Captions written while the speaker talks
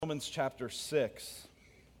Romans chapter 6,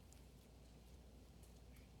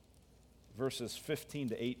 verses 15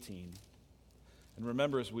 to 18. And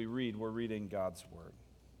remember, as we read, we're reading God's word.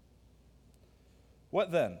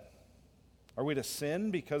 What then? Are we to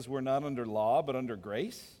sin because we're not under law but under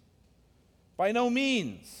grace? By no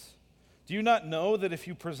means. Do you not know that if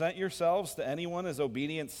you present yourselves to anyone as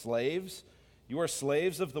obedient slaves, you are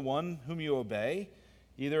slaves of the one whom you obey,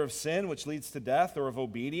 either of sin, which leads to death, or of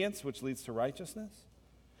obedience, which leads to righteousness?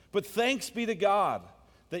 But thanks be to God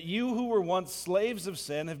that you who were once slaves of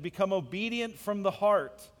sin have become obedient from the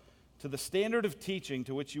heart to the standard of teaching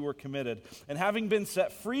to which you were committed, and having been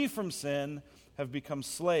set free from sin, have become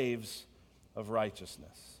slaves of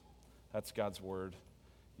righteousness. That's God's word.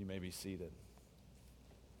 You may be seated.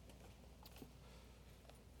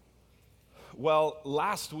 Well,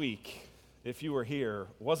 last week, if you were here,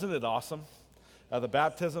 wasn't it awesome? The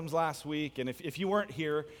baptisms last week, and if you weren't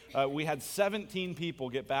here, we had 17 people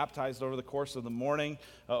get baptized over the course of the morning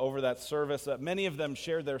over that service. Many of them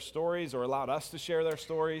shared their stories or allowed us to share their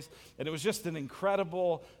stories, and it was just an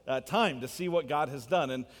incredible time to see what God has done.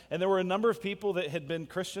 And there were a number of people that had been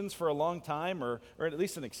Christians for a long time, or at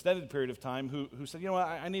least an extended period of time, who said, you know what,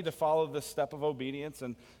 I need to follow this step of obedience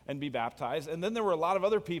and be baptized. And then there were a lot of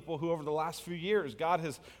other people who over the last few years, God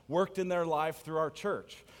has worked in their life through our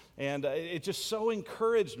church. And it just so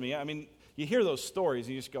encouraged me. I mean, you hear those stories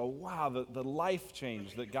and you just go, wow, the life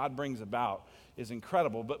change that God brings about is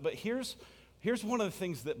incredible. But here's one of the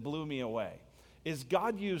things that blew me away, is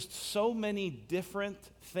God used so many different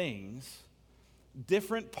things,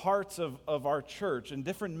 different parts of our church and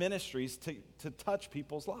different ministries to touch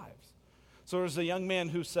people's lives. So there was a young man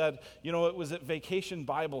who said, you know, it was at Vacation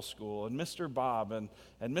Bible School, and Mr. Bob and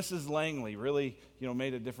Mrs. Langley really,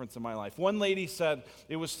 made a difference in my life. One lady said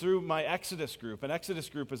it was through my Exodus group. An Exodus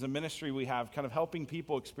group is a ministry we have kind of helping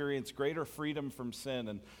people experience greater freedom from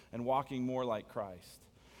sin and walking more like Christ.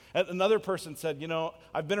 And another person said,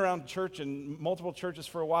 I've been around church and multiple churches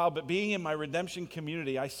for a while, but being in my redemption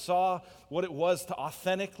community, I saw what it was to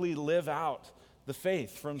authentically live out the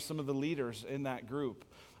faith from some of the leaders in that group.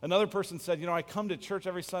 Another person said, I come to church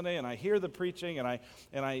every Sunday and I hear the preaching and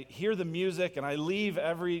I hear the music and I leave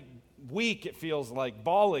every week, it feels like,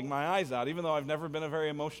 bawling my eyes out, even though I've never been a very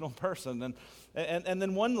emotional person. And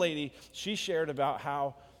then one lady, she shared about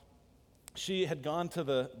how she had gone to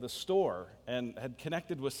the store and had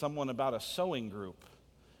connected with someone about a sewing group.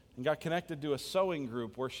 And got connected to a sewing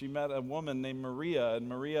group where she met a woman named Maria, and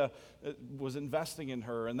Maria was investing in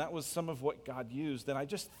her, and that was some of what God used. And I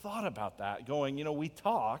just thought about that, going, we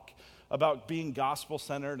talk about being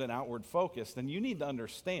gospel-centered and outward-focused, and you need to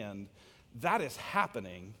understand that is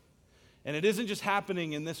happening, and it isn't just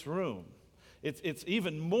happening in this room. It's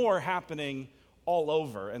even more happening all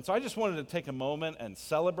over. And so I just wanted to take a moment and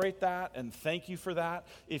celebrate that and thank you for that.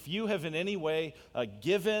 If you have in any way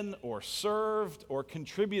given or served or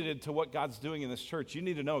contributed to what God's doing in this church, you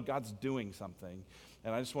need to know God's doing something.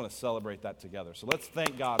 And I just want to celebrate that together. So let's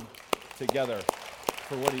thank God together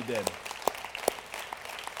for what he did.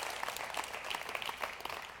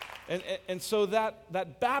 And so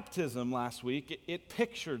that baptism last week, it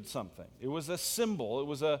pictured something. It was a symbol. It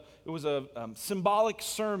was a symbolic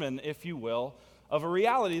sermon, if you will, of a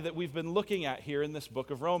reality that we've been looking at here in this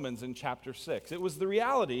book of Romans in chapter 6. It was the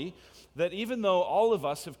reality that even though all of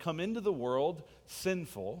us have come into the world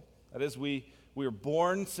sinful, that is, we are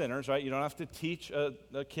born sinners, right? You don't have to teach a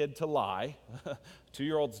kid to lie.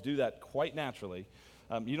 2-year-olds do that quite naturally.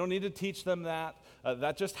 You don't need to teach them that.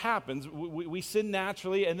 That just happens. We sin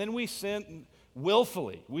naturally, and then we sin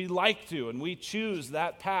willfully. We like to, and we choose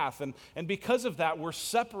that path. And because of that, we're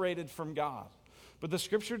separated from God. But the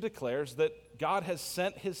scripture declares that God has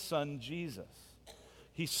sent his son Jesus.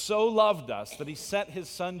 He so loved us that he sent his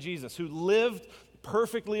son Jesus, who lived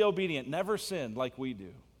perfectly obedient, never sinned like we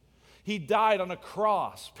do. He died on a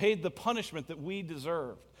cross, paid the punishment that we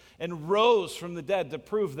deserved, and rose from the dead to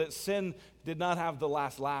prove that sin did not have the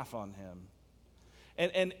last laugh on him.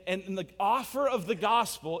 And the offer of the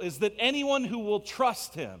gospel is that anyone who will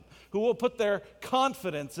trust him, who will put their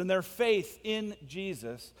confidence and their faith in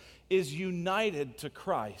Jesus, is united to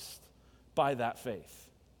Christ by that faith.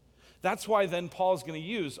 That's why then Paul's going to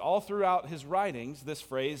use all throughout his writings this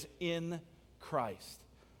phrase, in Christ.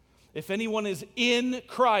 If anyone is in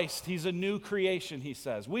Christ, he's a new creation, he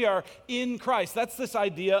says. We are in Christ. That's this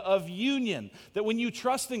idea of union, that when you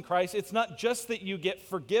trust in Christ, it's not just that you get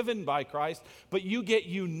forgiven by Christ, but you get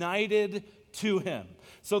united to him.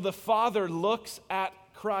 So the Father looks at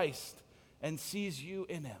Christ and sees you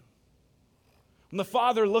in him. When the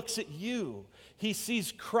Father looks at you, he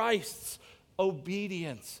sees Christ's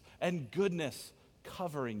obedience and goodness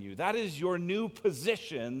covering you. That is your new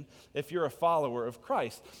position if you're a follower of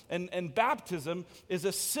Christ. And baptism is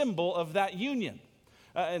a symbol of that union.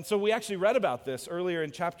 And so we actually read about this earlier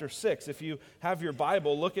in chapter 6. If you have your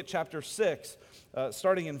Bible, look at chapter 6,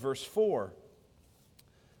 starting in verse 4.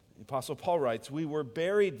 The Apostle Paul writes, "We were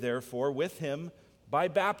buried, therefore, with him by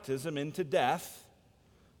baptism into death."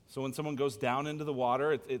 So when someone goes down into the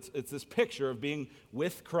water, it's this picture of being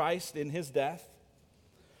with Christ in his death.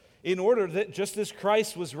 In order that just as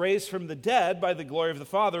Christ was raised from the dead by the glory of the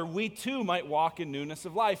Father, we too might walk in newness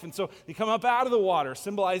of life. And so you come up out of the water,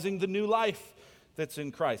 symbolizing the new life that's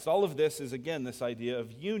in Christ. All of this is, again, this idea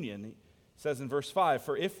of union. He says in verse 5,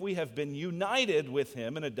 "For if we have been united with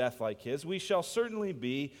him in a death like his, we shall certainly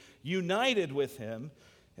be united with him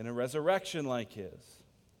in a resurrection like his.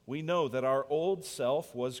 We know that our old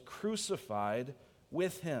self was crucified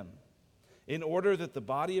with him, in order that the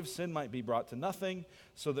body of sin might be brought to nothing,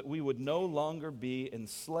 so that we would no longer be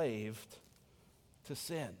enslaved to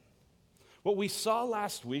sin." What we saw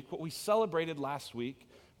last week, what we celebrated last week,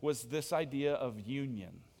 was this idea of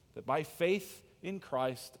union, that by faith in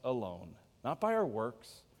Christ alone, not by our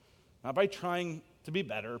works, not by trying to be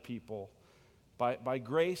better people, by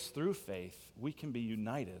grace through faith, we can be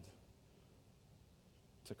united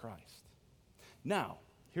to Christ. Now,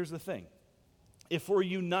 here's the thing. If we're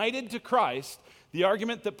united to Christ, the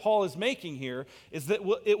argument that Paul is making here is that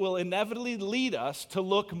it will inevitably lead us to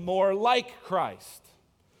look more like Christ.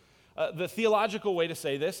 The theological way to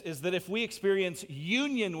say this is that if we experience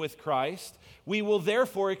union with Christ, we will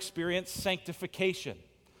therefore experience sanctification.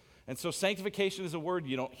 And so sanctification is a word,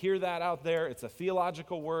 you don't hear that out there. It's a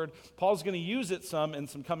theological word. Paul's going to use it some in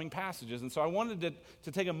some coming passages. And so I wanted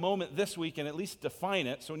to take a moment this week and at least define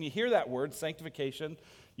it. So when you hear that word, sanctification,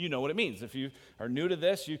 you know what it means. If you are new to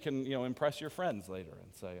this, you can impress your friends later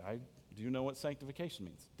and say, do you know what sanctification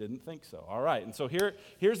means? Didn't think so. All right. And so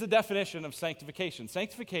here's the definition of sanctification.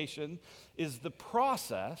 Sanctification is the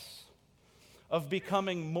process of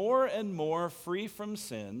becoming more and more free from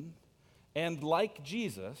sin and like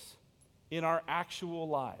Jesus in our actual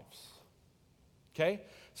lives. Okay?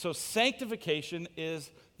 So sanctification is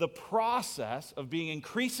the process of being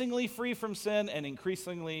increasingly free from sin and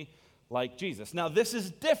increasingly like Jesus. Now, this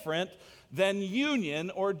is different than union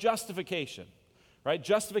or justification. Right?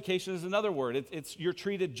 Justification is another word. You're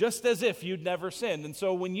treated just as if you'd never sinned. And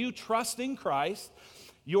so when you trust in Christ,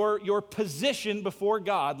 your position before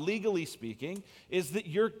God, legally speaking, is that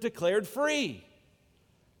you're declared free.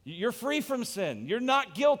 You're free from sin. You're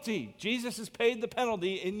not guilty. Jesus has paid the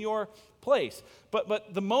penalty in your place.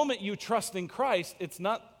 But the moment you trust in Christ,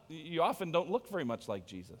 you often don't look very much like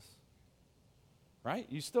Jesus. Right?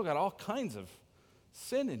 You still got all kinds of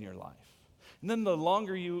sin in your life. And then the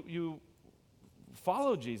longer you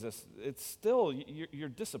follow Jesus, it's still, you're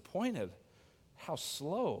disappointed how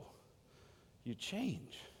slow you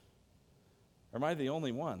change. Or am I the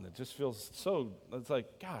only one that just feels so, it's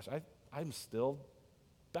like, gosh, I'm still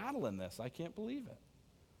battling this. I can't believe it.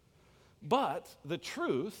 But the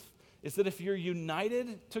truth is that if you're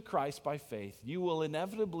united to Christ by faith, you will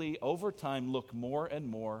inevitably, over time, look more and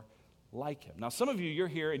more like him. Now, some of you're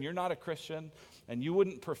here and you're not a Christian, and you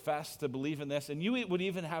wouldn't profess to believe in this, and you would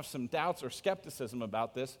even have some doubts or skepticism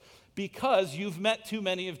about this because you've met too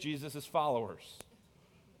many of Jesus' followers.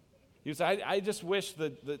 You say, I just wish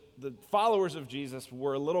that the followers of Jesus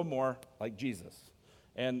were a little more like Jesus.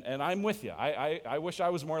 And I'm with you. I wish I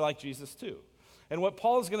was more like Jesus too. And what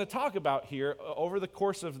Paul is going to talk about here over the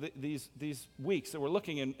course of these weeks that we're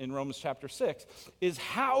looking in Romans chapter 6 is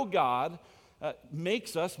how God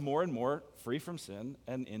makes us more and more free from sin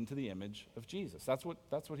and into the image of Jesus. That's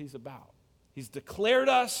what he's about. He's declared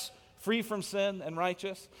us free from sin and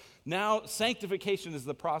righteous. Now, sanctification is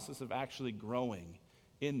the process of actually growing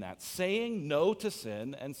in that, saying no to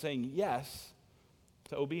sin and saying yes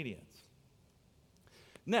to obedience.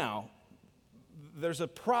 Now, there's a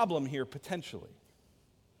problem here potentially.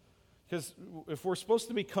 Because if we're supposed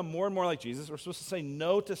to become more and more like Jesus, we're supposed to say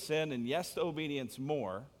no to sin and yes to obedience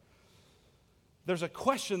more. There's a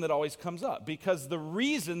question that always comes up, because the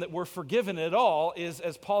reason that we're forgiven at all is,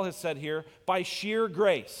 as Paul has said here, by sheer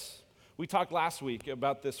grace. We talked last week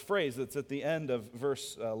about this phrase that's at the end of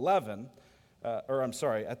verse 11, at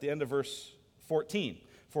the end of verse 14.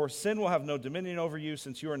 For sin will have no dominion over you,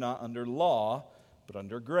 since you are not under law, but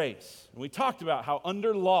under grace. And we talked about how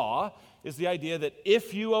under law is the idea that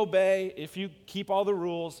if you obey, if you keep all the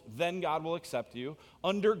rules, then God will accept you.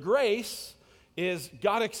 Under grace is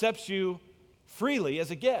God accepts you freely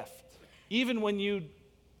as a gift, even when you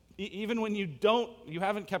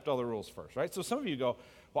haven't kept all the rules first, right? So some of you go,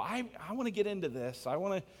 well, I want to get into this. I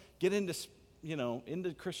want to get into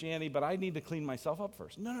into Christianity, but I need to clean myself up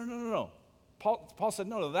first. No. Paul said,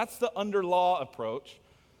 no, that's the under law approach.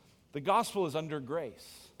 The gospel is under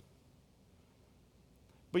grace.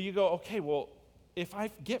 But you go, okay, well, if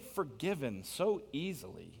I get forgiven so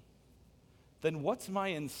easily, then what's my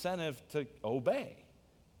incentive to obey?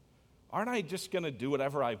 Aren't I just going to do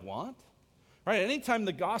whatever I want? Right? Anytime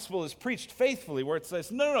the gospel is preached faithfully, where it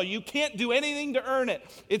says, no, you can't do anything to earn it.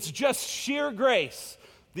 It's just sheer grace.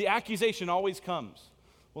 The accusation always comes.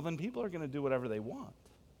 Well, then people are going to do whatever they want.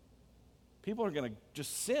 People are going to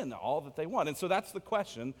just sin all that they want. And so that's the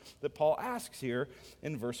question that Paul asks here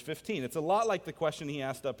in verse 15. It's a lot like the question he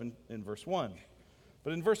asked up in verse 1.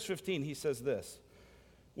 But in verse 15, he says this,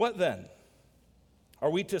 "What then? Are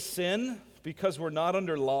we to sin because we're not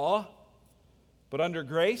under law, but under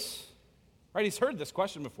grace?" Right? He's heard this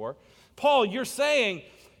question before. Paul, you're saying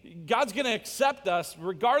God's going to accept us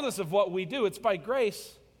regardless of what we do. It's by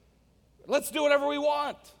grace. Let's do whatever we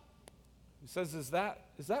want. He says, is that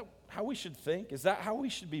how we should think? Is that how we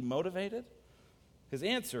should be motivated? His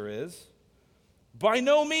answer is, by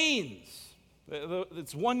no means.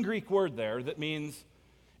 It's one Greek word there that means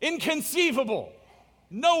inconceivable.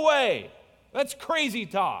 No way. That's crazy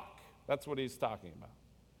talk. That's what he's talking about.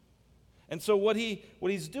 And so what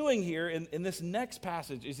he's doing here in this next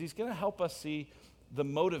passage is he's going to help us see the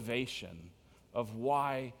motivation of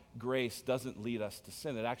why grace doesn't lead us to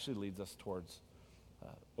sin. It actually leads us towards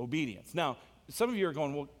obedience. Now, some of you are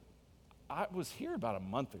going, well, I was here about a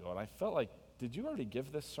month ago, and I felt like, did you already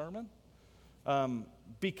give this sermon?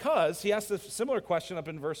 Because he asked a similar question up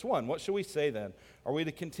in verse 1. What should we say then? Are we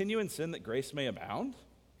to continue in sin that grace may abound?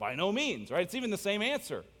 By no means, right? It's even the same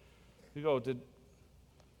answer. You go,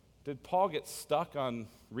 did Paul get stuck on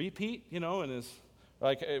repeat, and is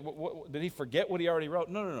like, did he forget what he already wrote?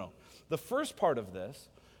 No. The first part of this,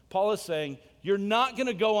 Paul is saying, you're not going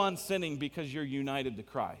to go on sinning because you're united to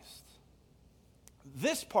Christ.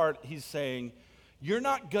 This part, he's saying, you're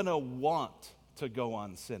not going to want to go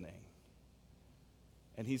on sinning.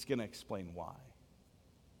 And he's going to explain why.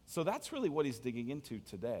 So that's really what he's digging into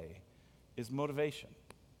today, is motivation.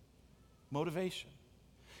 Motivation.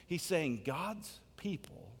 He's saying God's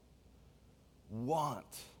people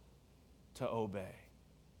want to obey.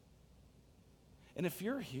 And if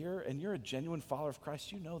you're here and you're a genuine follower of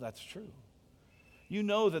Christ, you know that's true. You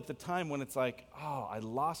know that the time when it's like, oh, I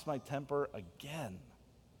lost my temper again.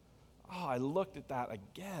 Oh, I looked at that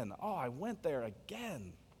again. Oh, I went there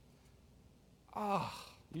again.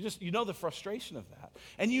 You know the frustration of that.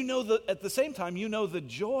 And at the same time, you know the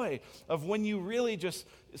joy of when you really just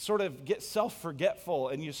sort of get self-forgetful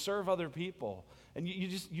and you serve other people. And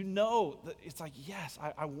you know that it's like, yes,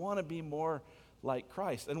 I want to be more like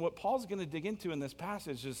Christ. And what Paul's going to dig into in this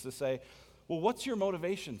passage is to say, well, what's your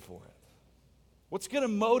motivation for it? What's going to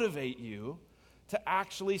motivate you to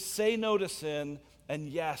actually say no to sin and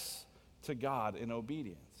yes to God in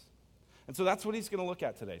obedience? And so that's what he's going to look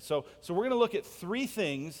at today. So we're going to look at three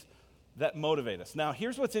things that motivate us. Now,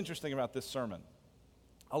 here's what's interesting about this sermon.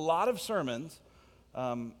 A lot of sermons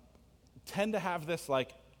tend to have this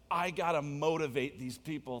like, I got to motivate these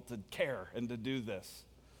people to care and to do this,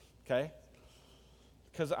 okay?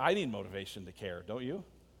 Because I need motivation to care, don't you?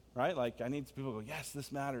 Right? Like, I need people to go, yes,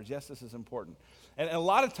 this matters. Yes, this is important. And a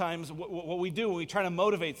lot of times, what we do when we try to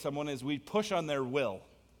motivate someone is we push on their will.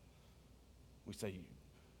 We say,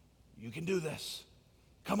 you can do this.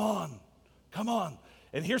 Come on.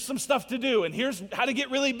 And here's some stuff to do, and here's how to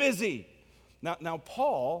get really busy. Now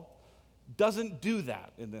Paul doesn't do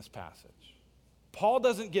that in this passage. Paul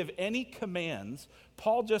doesn't give any commands.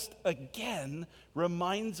 Paul just, again,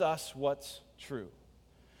 reminds us what's true.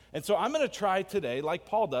 And so I'm going to try today, like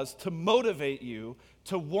Paul does, to motivate you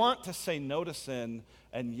to want to say no to sin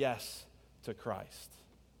and yes to Christ.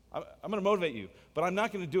 I'm going to motivate you, but I'm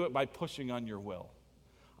not going to do it by pushing on your will.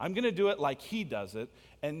 I'm going to do it like he does it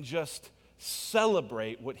and just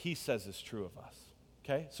celebrate what he says is true of us.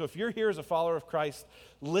 Okay? So if you're here as a follower of Christ,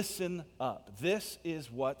 listen up. This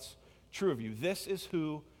is what's true of you. This is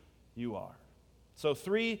who you are. So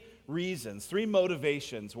three reasons, three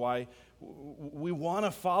motivations why we want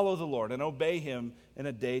to follow the Lord and obey him in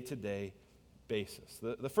a day-to-day basis.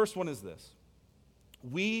 The first one is this.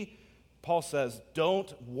 We, Paul says,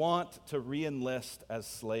 don't want to re-enlist as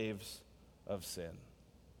slaves of sin.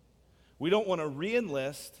 We don't want to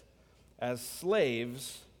re-enlist as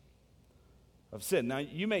slaves of sin. Now,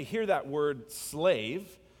 you may hear that word slave,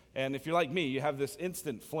 and if you're like me, you have this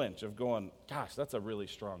instant flinch of going, gosh, that's a really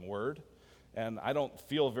strong word. And I don't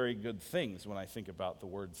feel very good things when I think about the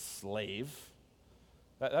word slave.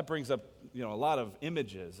 That brings up, a lot of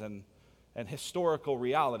images and historical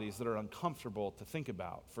realities that are uncomfortable to think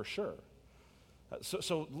about, for sure.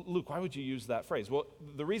 So, Luke, why would you use that phrase? Well,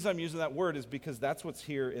 the reason I'm using that word is because that's what's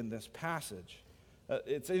here in this passage.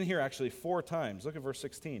 It's in here actually 4 times. Look at verse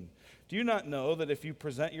 16. Do you not know that if you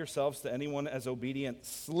present yourselves to anyone as obedient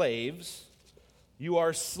slaves, you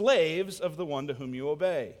are slaves of the one to whom you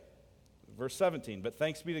obey? Verse 17. But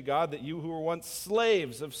thanks be to God that you who were once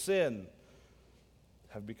slaves of sin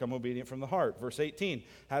have become obedient from the heart. Verse 18.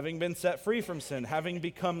 Having been set free from sin, having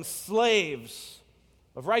become slaves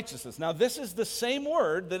of righteousness. Now, this is the same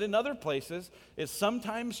word that in other places is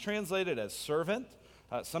sometimes translated as servant.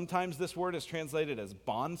 Sometimes this word is translated as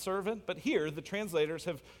bondservant. But here, the translators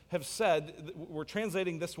have said, we're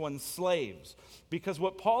translating this one slaves. Because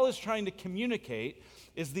what Paul is trying to communicate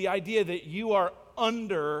is the idea that you are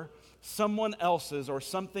under someone else's or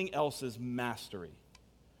something else's mastery.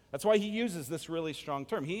 That's why he uses this really strong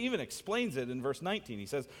term. He even explains it in verse 19. He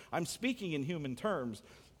says, I'm speaking in human terms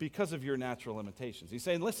because of your natural limitations. He's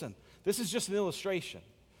saying, listen, this is just an illustration.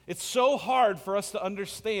 It's so hard for us to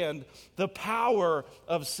understand the power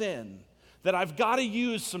of sin that I've got to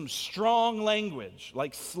use some strong language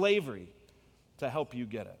like slavery to help you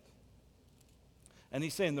get it. And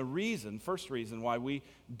he's saying first reason why we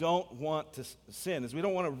don't want to sin is we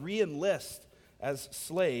don't want to re-enlist as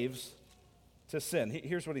slaves to sin.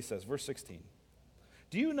 Here's what he says, verse 16.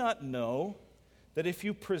 Do you not know that if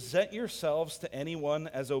you present yourselves to anyone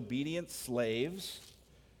as obedient slaves,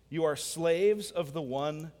 you are slaves of the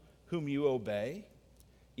one whom you obey,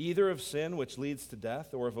 either of sin, which leads to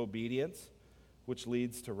death, or of obedience, which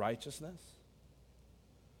leads to righteousness?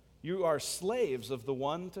 You are slaves of the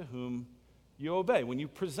one to whom you obey when you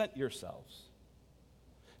present yourselves.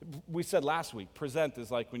 We said last week, present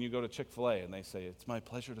is like when you go to Chick-fil-A and they say, it's my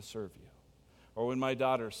pleasure to serve you. Or when my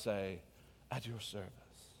daughters say, at your service,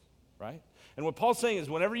 right? And what Paul's saying is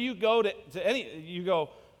whenever you go to any, you go,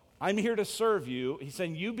 I'm here to serve you, he's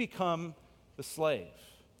saying you become the slave.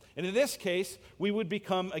 And in this case, we would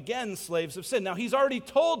become, again, slaves of sin. Now, he's already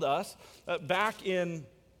told us back in,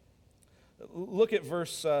 look at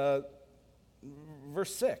verse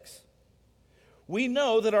 6. We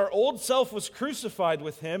know that our old self was crucified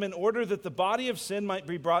with him in order that the body of sin might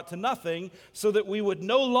be brought to nothing, so that we would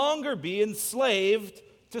no longer be enslaved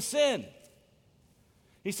to sin.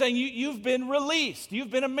 He's saying you've been released.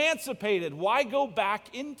 You've been emancipated. Why go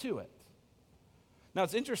back into it? Now,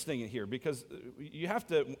 it's interesting here because you have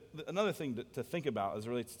to, another thing to think about as it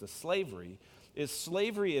relates to slavery is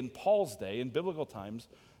slavery in Paul's day, in biblical times,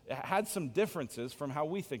 had some differences from how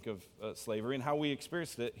we think of slavery and how we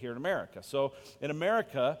experienced it here in America. So in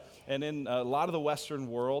America and in a lot of the Western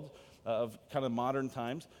world of kind of modern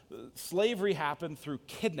times, slavery happened through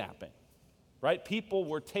kidnapping, right? People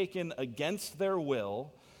were taken against their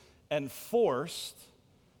will and forced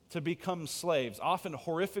to become slaves, often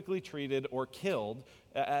horrifically treated or killed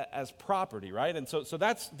as property, right? And so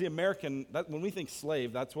that's the American, when we think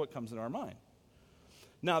slave, that's what comes in our mind.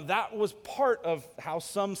 Now, that was part of how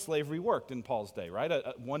some slavery worked in Paul's day, right?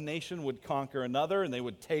 One nation would conquer another, and they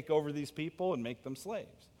would take over these people and make them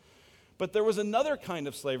slaves. But there was another kind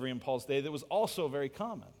of slavery in Paul's day that was also very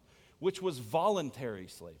common, which was voluntary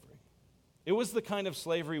slavery. It was the kind of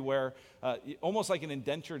slavery where, almost like an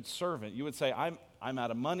indentured servant, you would say, I'm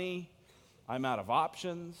out of money, I'm out of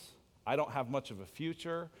options, I don't have much of a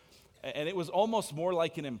future. And it was almost more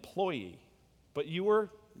like an employee. But you were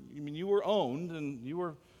owned and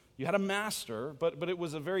you had a master, but it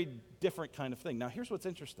was a very different kind of thing. Now, here's what's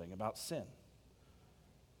interesting about sin.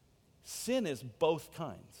 Sin is both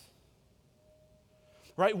kinds.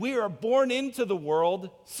 Right? We are born into the world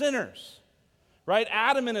sinners. Right?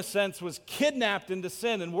 Adam, in a sense, was kidnapped into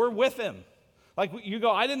sin, and we're with him. Like you go,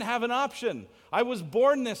 I didn't have an option. I was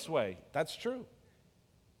born this way. That's true.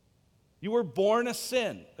 You were born a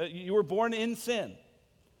sin. You were born in sin.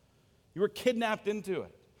 You were kidnapped into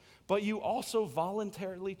it. But you also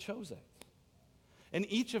voluntarily chose it. And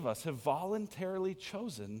each of us have voluntarily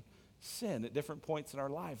chosen sin at different points in our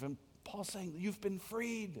life. And Paul's saying, you've been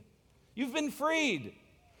freed. You've been freed.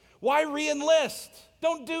 Why re-enlist?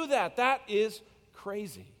 Don't do that. That is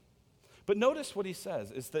crazy. But notice what he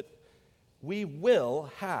says is that we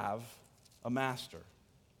will have a master.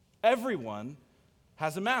 Everyone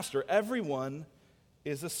has a master. Everyone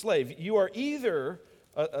is a slave. You are either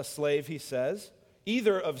a slave, he says,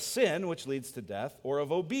 either of sin, which leads to death, or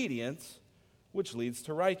of obedience, which leads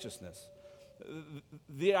to righteousness.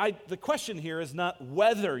 The question here is not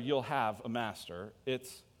whether you'll have a master,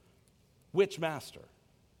 it's which master,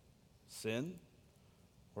 sin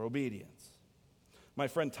or obedience. My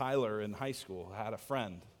friend Tyler in high school had a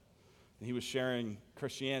friend, and he was sharing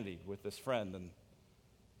Christianity with this friend, and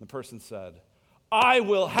the person said, I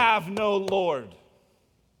will have no Lord.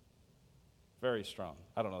 Very strong.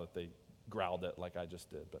 I don't know that they growled it like I just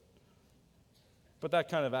did, but that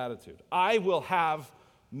kind of attitude. I will have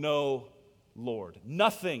no Lord.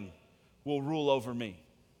 Nothing will rule over me.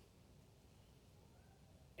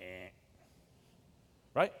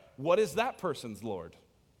 Right? What is that person's Lord?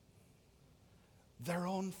 Their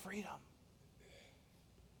own freedom.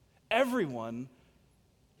 Everyone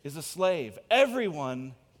is a slave.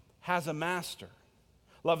 Everyone has a master.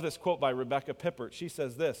 Love this quote by Rebecca Pippert. She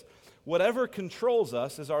says this: whatever controls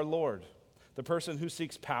us is our Lord. The person who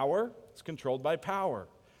seeks power is controlled by power.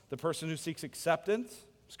 The person who seeks acceptance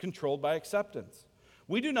is controlled by acceptance.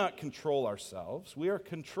 We do not control ourselves. We are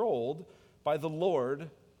controlled by the Lord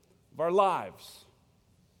of our lives.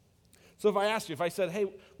 So if I asked you, if I said, hey,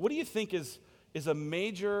 what do you think is a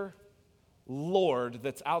major Lord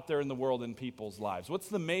that's out there in the world in people's lives? What's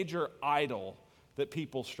the major idol that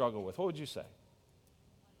people struggle with? What would you say?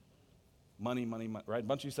 Money, money, money, right? A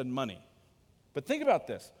bunch of you said money. But think about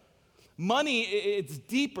this. Money, it's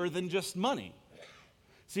deeper than just money.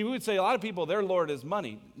 See, we would say a lot of people, their Lord is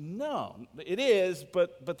money. No, it is,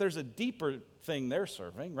 but there's a deeper thing they're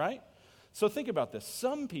serving, right? So think about this.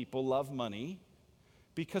 Some people love money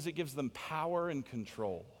because it gives them power and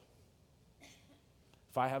control.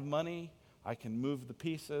 If I have money, I can move the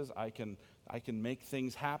pieces, I can make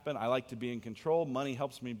things happen. I like to be in control. Money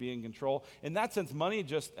helps me be in control. In that sense, money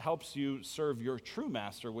just helps you serve your true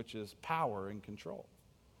master, which is power and control.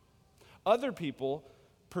 Other people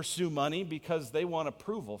pursue money because they want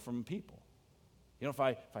approval from people. You know, if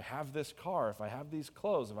I have this car, if I have these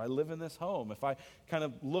clothes, if I live in this home, if I kind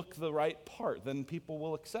of look the right part, then people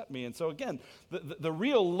will accept me. And so again, the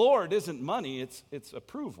real Lord isn't money, it's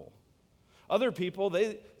approval. Other people,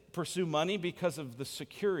 they pursue money because of the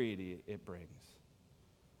security it brings.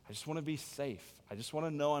 I just want to be safe. I just want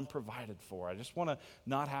to know I'm provided for. I just want to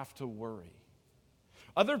not have to worry.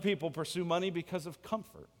 Other people pursue money because of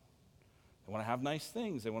comfort. They want to have nice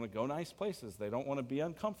things. They want to go nice places. They don't want to be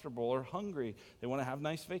uncomfortable or hungry. They want to have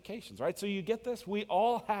nice vacations, right? So you get this? We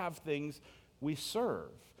all have things we serve.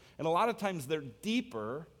 And a lot of times they're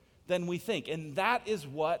deeper than we think. And that is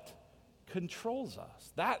what controls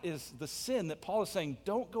us. That is the sin that Paul is saying,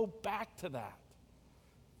 don't go back to that.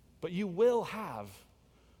 But you will have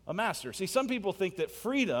a master. See, some people think that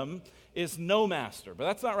freedom is no master, but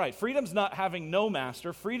that's not right. Freedom's not having no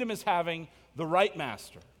master. Freedom is having the right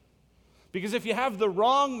master. Because if you have the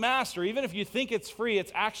wrong master, even if you think it's free,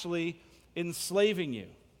 it's actually enslaving you.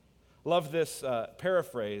 Love this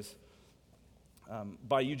paraphrase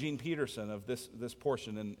by Eugene Peterson of this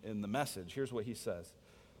portion in the Message. Here's what he says.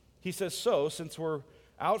 He says, so, since we're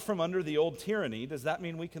out from under the old tyranny, does that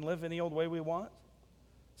mean we can live any old way we want?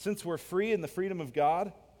 Since we're free in the freedom of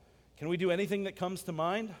God, can we do anything that comes to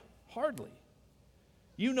mind? Hardly.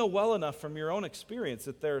 You know well enough from your own experience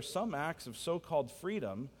that there are some acts of so-called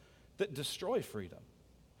freedom that destroy freedom.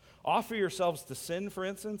 Offer yourselves to sin, for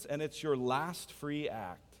instance, and it's your last free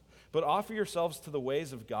act. But offer yourselves to the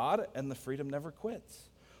ways of God, and the freedom never quits.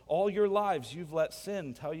 All your lives, you've let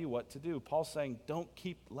sin tell you what to do. Paul's saying, don't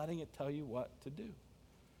keep letting it tell you what to do.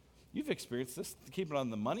 You've experienced this, to keep it on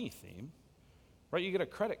the money theme, right? You get a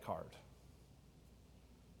credit card.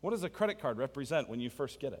 What does a credit card represent when you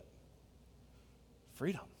first get it?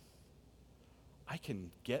 Freedom. I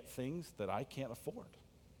can get things that I can't afford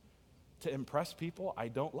to impress people I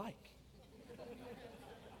don't like.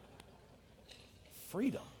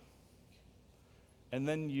 Freedom. And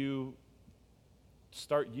then you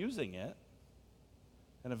start using it,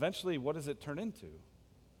 and eventually, what does it turn into?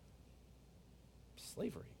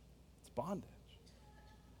 Slavery. It's bondage.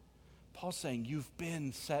 Paul's saying, you've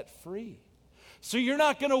been set free. So you're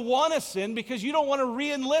not going to want to sin because you don't want to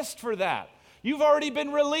re-enlist for that. You've already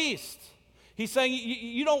been released. He's saying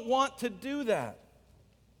you don't want to do that.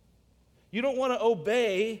 You don't want to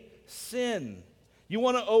obey sin. You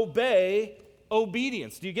want to obey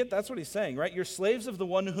obedience. Do you get that's what he's saying, right? You're slaves of the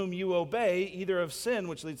one whom you obey, either of sin,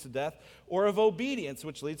 which leads to death, or of obedience,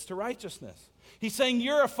 which leads to righteousness. He's saying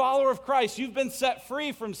you're a follower of Christ. You've been set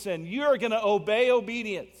free from sin. You're going to obey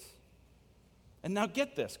obedience. And now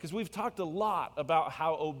get this, because we've talked a lot about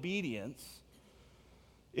how obedience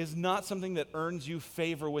is not something that earns you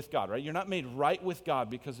favor with God, right? You're not made right with God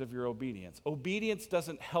because of your obedience. Obedience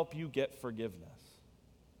doesn't help you get forgiveness.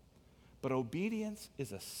 But obedience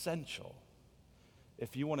is essential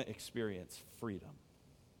if you want to experience freedom.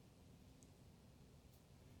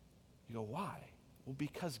 You go, why? Well,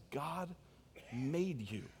 because God made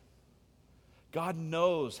you. God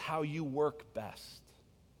knows how you work best.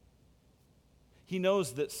 He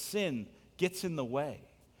knows that sin gets in the way,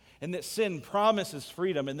 and that sin promises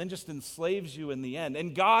freedom and then just enslaves you in the end.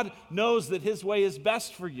 And God knows that his way is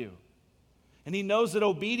best for you. And he knows that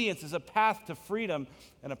obedience is a path to freedom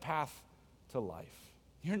and a path to life.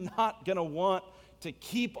 You're not going to want to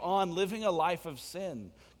keep on living a life of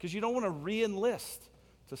sin because you don't want to re-enlist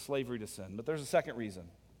to slavery to sin. But there's a second reason.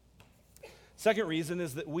 Second reason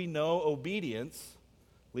is that we know obedience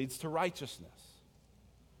leads to righteousness.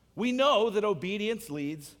 We know that obedience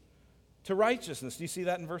leads to righteousness. Do you see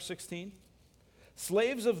that in verse 16?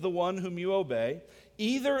 Slaves of the one whom you obey,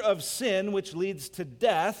 either of sin, which leads to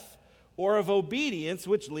death, or of obedience,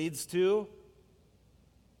 which leads to...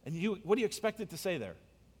 And what do you expect it to say there?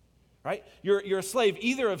 Right? You're a slave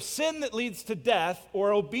either of sin that leads to death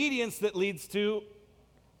or obedience that leads to...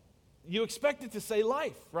 You expect it to say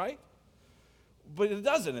life, right? But it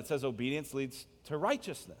doesn't. It says obedience leads to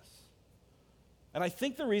righteousness. And I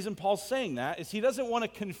think the reason Paul's saying that is he doesn't want to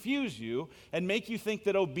confuse you and make you think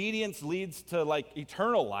that obedience leads to like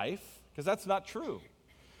eternal life, because that's not true.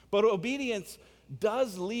 But obedience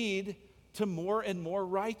does lead to more and more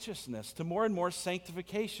righteousness, to more and more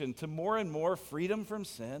sanctification, to more and more freedom from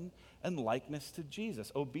sin and likeness to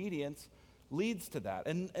Jesus. Obedience leads to that.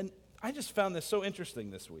 And I just found this so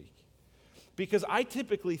interesting this week, because I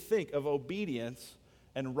typically think of obedience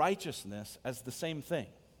and righteousness as the same thing.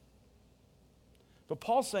 But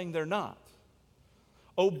Paul's saying they're not.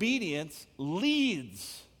 Obedience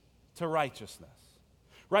leads to righteousness.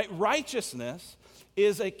 Right? Righteousness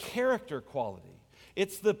is a character quality.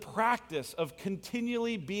 It's the practice of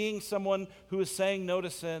continually being someone who is saying no to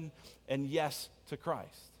sin and yes to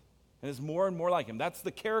Christ. And is more and more like him. That's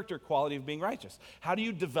the character quality of being righteous. How do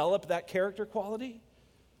you develop that character quality?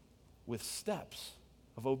 With steps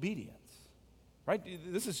of obedience. Right?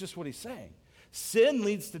 This is just what he's saying. Sin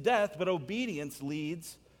leads to death, but obedience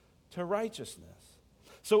leads to righteousness.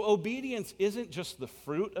 So obedience isn't just the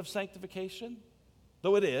fruit of sanctification,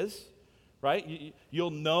 though it is, right? You'll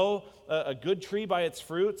know a good tree by its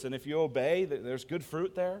fruits, and if you obey, there's good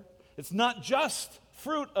fruit there. It's not just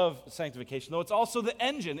fruit of sanctification, though. It's also the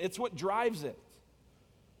engine. It's what drives it.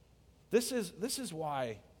 This is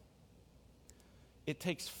why it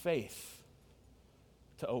takes faith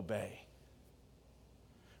to obey.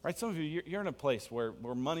 Right, some of you, you're in a place where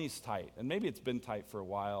money's tight, and maybe it's been tight for a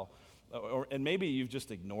while, and maybe you've just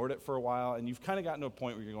ignored it for a while, and you've kind of gotten to a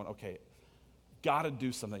point where you're going, okay, got to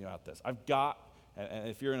do something about this. And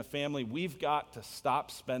if you're in a family, we've got to stop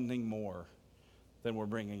spending more than we're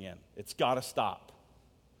bringing in. It's got to stop.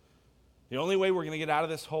 The only way we're going to get out of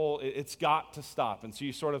this hole, it's got to stop. And so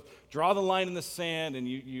you sort of draw the line in the sand, and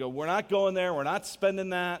you go, we're not going there, we're not spending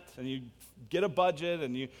that, and you get a budget,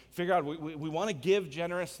 and you figure out we want to give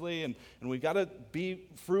generously, and we've got to be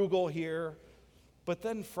frugal here. But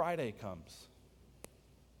then Friday comes.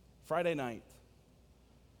 Friday night.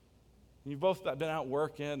 You've both been out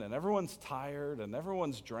working, and everyone's tired, and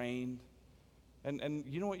everyone's drained. And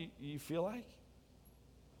you know what you feel like?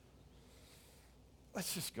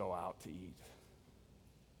 Let's just go out to eat.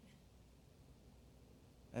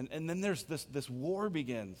 And then there's this war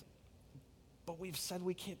begins. But we've said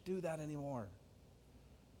we can't do that anymore.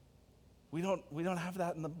 We don't have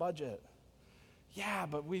that in the budget. Yeah,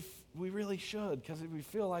 but we really should, because we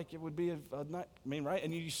feel like it would be right?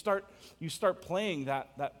 And you start playing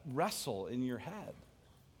that wrestle in your head.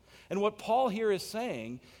 And what Paul here is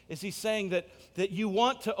saying is he's saying that you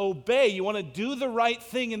want to obey, you want to do the right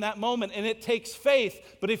thing in that moment, and it takes faith.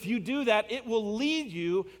 But if you do that, it will lead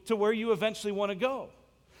you to where you eventually want to go.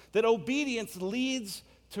 That obedience leads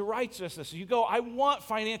to righteousness. You go, I want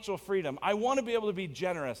financial freedom. I want to be able to be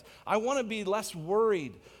generous. I want to be less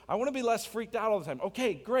worried. I want to be less freaked out all the time.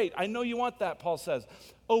 Okay, great. I know you want that, Paul says.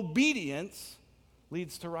 Obedience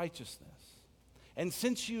leads to righteousness. And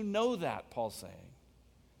since you know that, Paul's saying,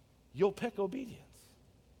 you'll pick obedience.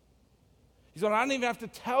 He's going, I don't even have to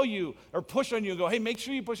tell you or push on you and go, hey, make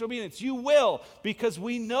sure you push obedience. You will, because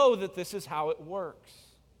we know that this is how it works.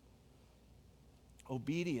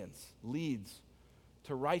 Obedience leads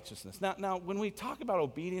to righteousness. Now, when we talk about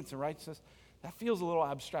obedience and righteousness, that feels a little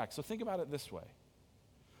abstract. So think about it this way.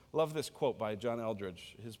 Love this quote by John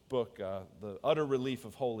Eldredge, his book, The Utter Relief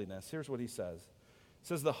of Holiness. Here's what he says. He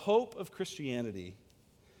says, the hope of Christianity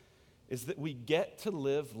is that we get to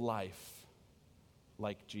live life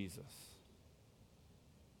like Jesus.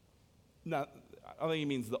 Now, I don't think he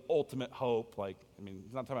means the ultimate hope.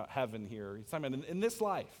 He's not talking about heaven here. He's talking about in this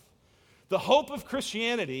life. The hope of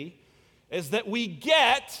Christianity is that we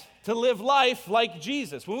get to live life like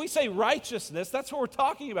Jesus. When we say righteousness, that's what we're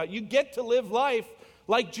talking about. You get to live life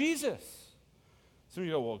like Jesus. Some of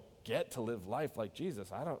you go, well, get to live life like Jesus.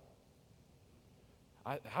 How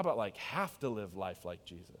about have to live life like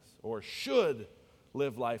Jesus? Or should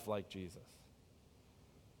live life like Jesus?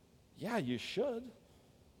 Yeah, you should.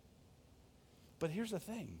 But here's the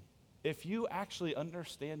thing. If you actually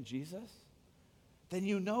understand Jesus, then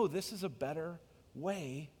you know this is a better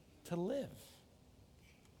way to live.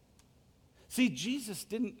 See, Jesus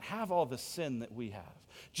didn't have all the sin that we have.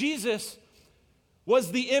 Jesus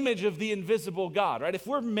was the image of the invisible God, right? If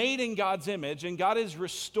we're made in God's image and God is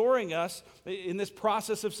restoring us in this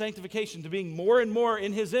process of sanctification to being more and more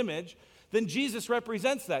in his image, then Jesus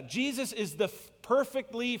represents that. Jesus is the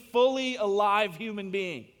perfectly, fully alive human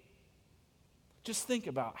being. Just think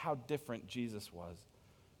about how different Jesus was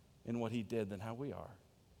in what he did than how we are.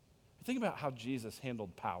 Think about how Jesus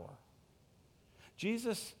handled power.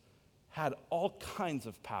 Jesus had all kinds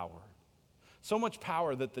of power. So much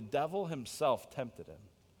power that the devil himself tempted him.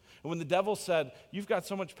 And when the devil said, "You've got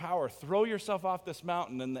so much power, throw yourself off this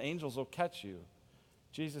mountain and the angels will catch you,"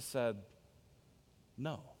 Jesus said,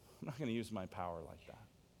 "No, I'm not going to use my power like that."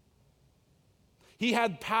 He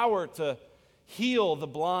had power to heal the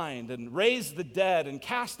blind and raise the dead and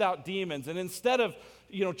cast out demons. And instead of,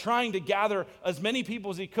 trying to gather as many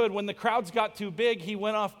people as he could, when the crowds got too big, he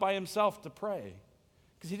went off by himself to pray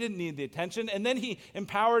because he didn't need the attention. And then he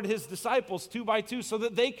empowered his disciples 2 by 2 so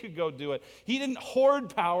that they could go do it. He didn't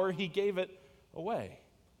hoard power, he gave it away.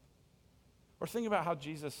 Or think about how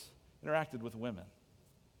Jesus interacted with women.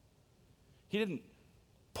 He didn't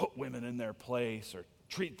put women in their place or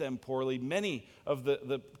treat them poorly. Many of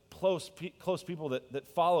the close people that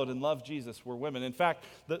followed and loved Jesus were women. In fact,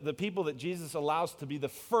 the people that Jesus allows to be the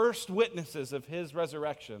first witnesses of his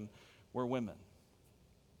resurrection were women.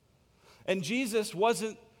 And Jesus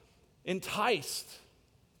wasn't enticed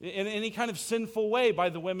in any kind of sinful way by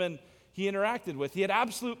the women he interacted with. He had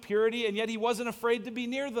absolute purity, and yet he wasn't afraid to be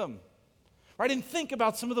near them. Right? And think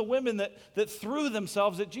about some of the women that threw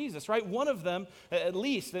themselves at Jesus, right? One of them, at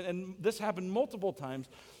least, and this happened multiple times,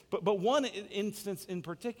 but one instance in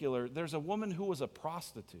particular, there's a woman who was a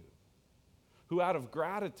prostitute, who out of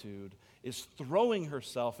gratitude is throwing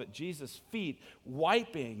herself at Jesus' feet,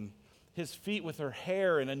 wiping his feet with her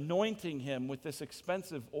hair and anointing him with this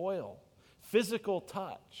expensive oil. Physical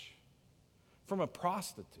touch from a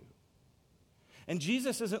prostitute. And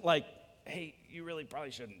Jesus isn't like, "Hey, you really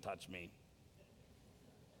probably shouldn't touch me."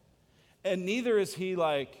 And neither is he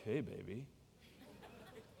like, "Hey, baby."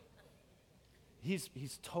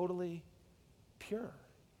 He's totally pure.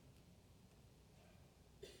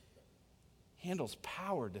 He handles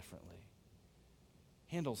power differently.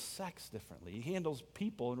 Handles sex differently. He handles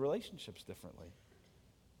people and relationships differently.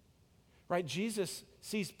 Right? Jesus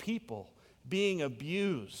sees people being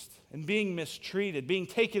abused and being mistreated, being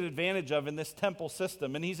taken advantage of in this temple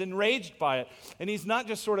system, and he's enraged by it. And he's not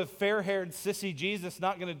just sort of fair-haired, sissy Jesus,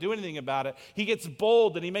 not going to do anything about it. He gets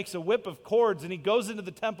bold and he makes a whip of cords and he goes into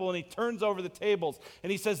the temple and he turns over the tables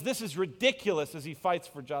and he says, "This is ridiculous," as he fights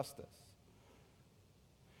for justice.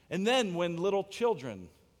 And then when little children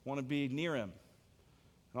want to be near him,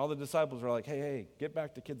 and all the disciples are like, hey, get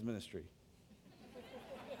back to kids ministry.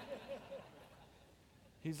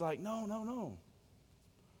 He's like, no.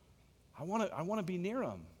 I want to be near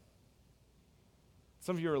him.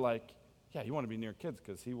 Some of you are like, yeah, you want to be near kids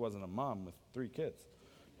because he wasn't a mom with 3 kids.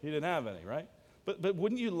 He didn't have any, right? But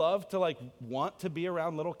wouldn't you love to want to be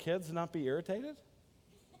around little kids and not be irritated?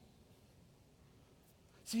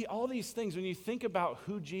 See, all these things, when you think about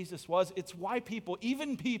who Jesus was, it's why people,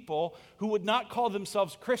 even people who would not call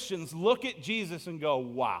themselves Christians, look at Jesus and go,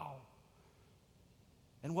 wow.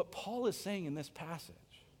 And what Paul is saying in this passage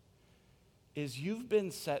is you've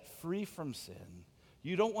been set free from sin.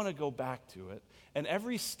 You don't want to go back to it. And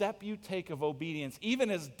every step you take of obedience, even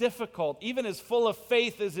as difficult, even as full of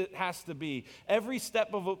faith as it has to be, every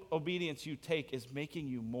step of obedience you take is making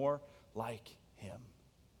you more like him.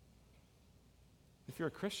 If you're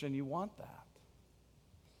a Christian, you want that,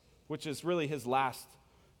 which is really his last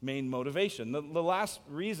main motivation. The last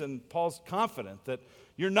reason Paul's confident that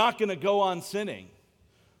you're not going to go on sinning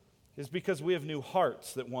is because we have new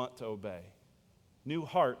hearts that want to obey. New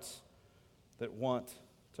hearts that want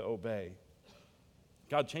to obey.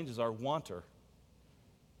 God changes our wanter,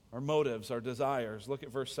 our motives, our desires. Look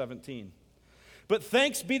at verse 17. But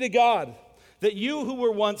thanks be to God that you who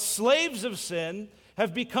were once slaves of sin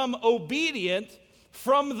have become obedient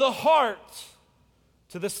from the heart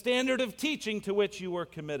to the standard of teaching to which you were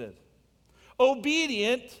committed.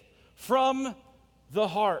 Obedient from the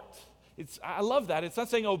heart. I love that. It's not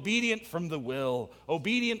saying obedient from the will,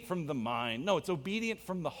 obedient from the mind. No, it's obedient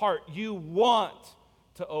from the heart. You want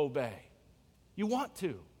to obey. You want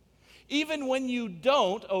to. Even when you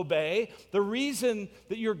don't obey, the reason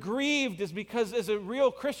that you're grieved is because as a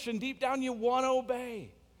real Christian, deep down you want to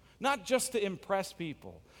obey. Not just to impress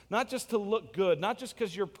people, not just to look good, not just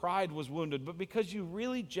because your pride was wounded, but because you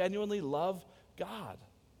really genuinely love God.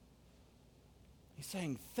 He's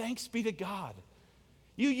saying, thanks be to God.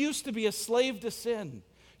 You used to be a slave to sin.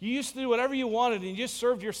 You used to do whatever you wanted and you just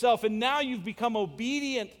served yourself, and now you've become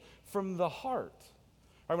obedient from the heart.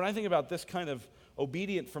 All right, when I think about this kind of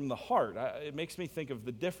obedient from the heart, it makes me think of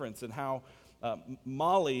the difference in how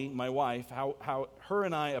Molly, my wife, how her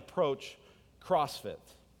and I approach CrossFit.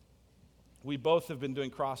 We both have been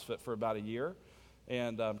doing CrossFit for about a year,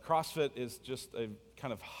 and CrossFit is just a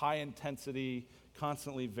kind of high-intensity,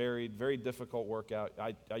 constantly varied, very difficult workout.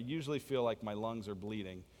 I usually feel like my lungs are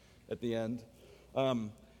bleeding at the end.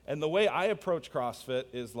 And the way I approach CrossFit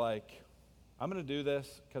is like, I'm going to do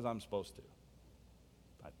this because I'm supposed to.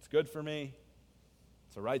 It's good for me.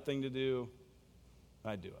 It's the right thing to do.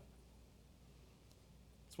 I do it.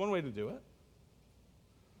 It's one way to do it.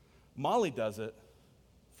 Molly does it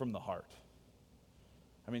from the heart.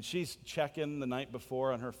 I mean, she's checking the night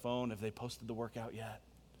before on her phone, have they posted the workout yet?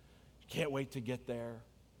 Can't wait to get there.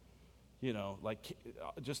 You know, like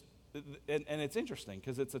just, and it's interesting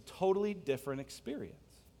because it's a totally different experience.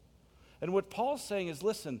 And what Paul's saying is,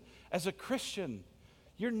 listen, as a Christian,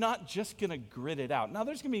 you're not just going to grit it out. Now,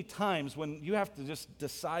 there's going to be times when you have to just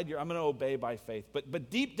decide, I'm going to obey by faith.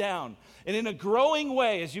 But deep down, and in a growing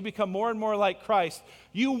way, as you become more and more like Christ,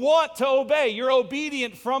 you want to obey. You're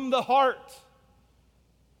obedient from the heart.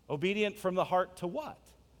 Obedient from the heart to what?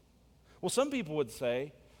 Well, some people would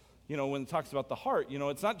say, you know, when it talks about the heart, you know,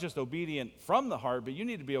 it's not just obedient from the heart, but you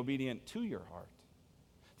need to be obedient to your heart.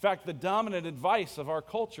 In fact, the dominant advice of our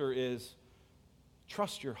culture is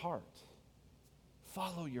trust your heart.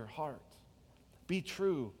 Follow your heart. Be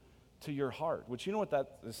true to your heart. Which, you know what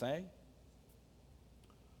that is saying?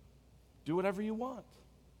 Do whatever you want.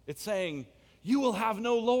 It's saying, you will have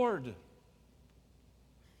no Lord.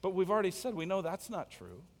 But we've already said, we know that's not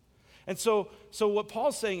true. And so what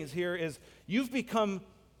Paul's saying is here is, you've become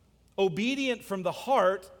obedient from the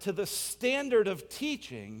heart to the standard of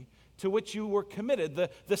teaching to which you were committed.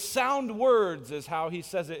 The sound words is how he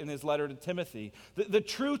says it in his letter to Timothy. The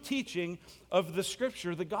true teaching of the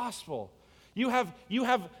Scripture, the gospel. You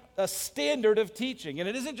have a standard of teaching, and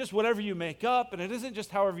it isn't just whatever you make up, and it isn't just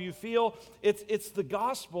however you feel. It's the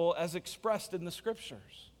gospel as expressed in the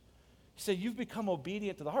Scriptures. He said, you've become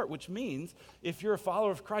obedient to the heart, which means if you're a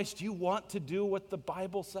follower of Christ, you want to do what the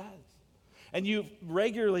Bible says. And you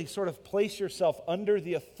regularly sort of place yourself under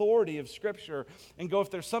the authority of Scripture and go,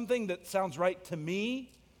 if there's something that sounds right to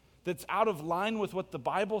me, that's out of line with what the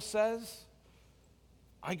Bible says,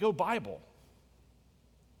 I go Bible.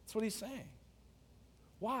 That's what he's saying.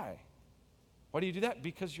 Why? Why do you do that?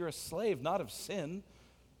 Because you're a slave, not of sin,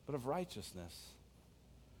 but of righteousness.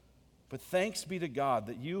 But thanks be to God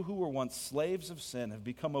that you who were once slaves of sin have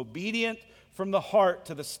become obedient from the heart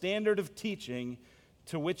to the standard of teaching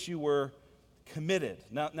to which you were committed.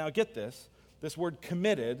 Now get this. This word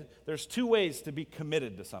committed, there's two ways to be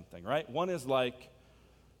committed to something, right? One is like,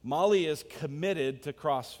 Molly is committed to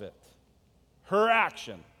CrossFit. Her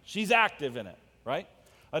action, she's active in it, right?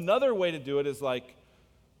 Another way to do it is like,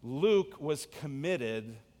 Luke was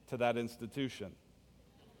committed to that institution,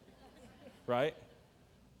 right?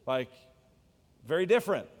 Like, very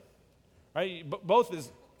different, right? Both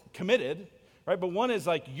is committed, right? But one is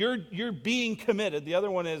like you're being committed. The other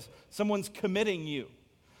one is someone's committing you.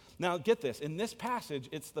 Now, get this. In this passage,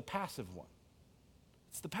 it's the passive one.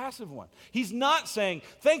 It's the passive one. He's not saying,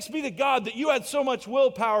 thanks be to God that you had so much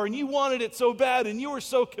willpower and you wanted it so bad and you were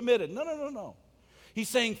so committed. No. He's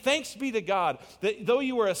saying, thanks be to God that though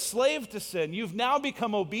you were a slave to sin, you've now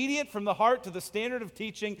become obedient from the heart to the standard of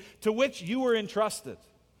teaching to which you were entrusted.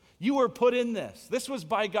 You were put in this. This was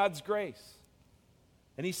by God's grace.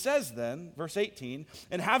 And he says then, verse 18,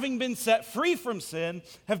 and having been set free from sin,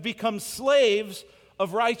 have become slaves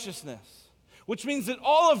of righteousness. Which means that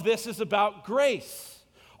all of this is about grace.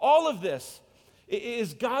 All of this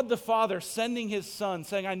is God the Father sending his Son,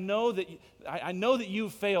 saying, I know that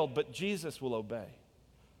you've failed, but Jesus will obey.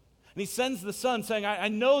 And he sends the Son saying, I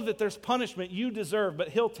know that there's punishment you deserve, but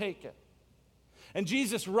he'll take it. And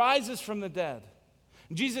Jesus rises from the dead.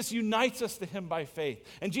 Jesus unites us to him by faith.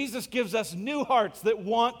 And Jesus gives us new hearts that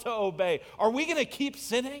want to obey. Are we going to keep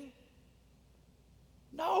sinning?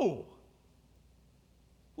 No.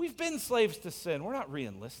 We've been slaves to sin. We're not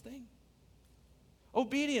re-enlisting.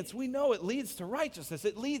 Obedience, we know it leads to righteousness.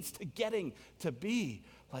 It leads to getting to be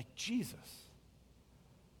like Jesus.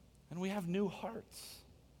 And we have new hearts.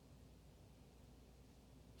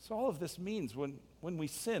 So all of this means when we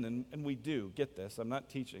sin, and we do, get this, I'm not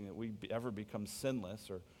teaching that we ever become sinless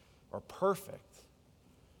or perfect.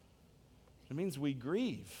 It means we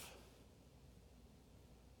grieve.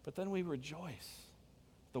 But then we rejoice.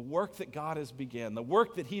 the work that God has begun, the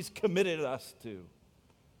work that he's committed us to,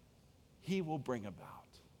 he will bring about.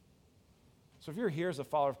 So if you're here as a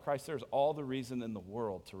follower of Christ, there's all the reason in the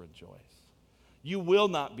world to rejoice. You will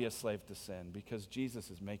not be a slave to sin because Jesus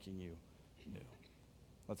is making you new.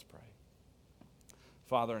 Let's pray.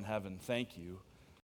 Father in heaven, thank you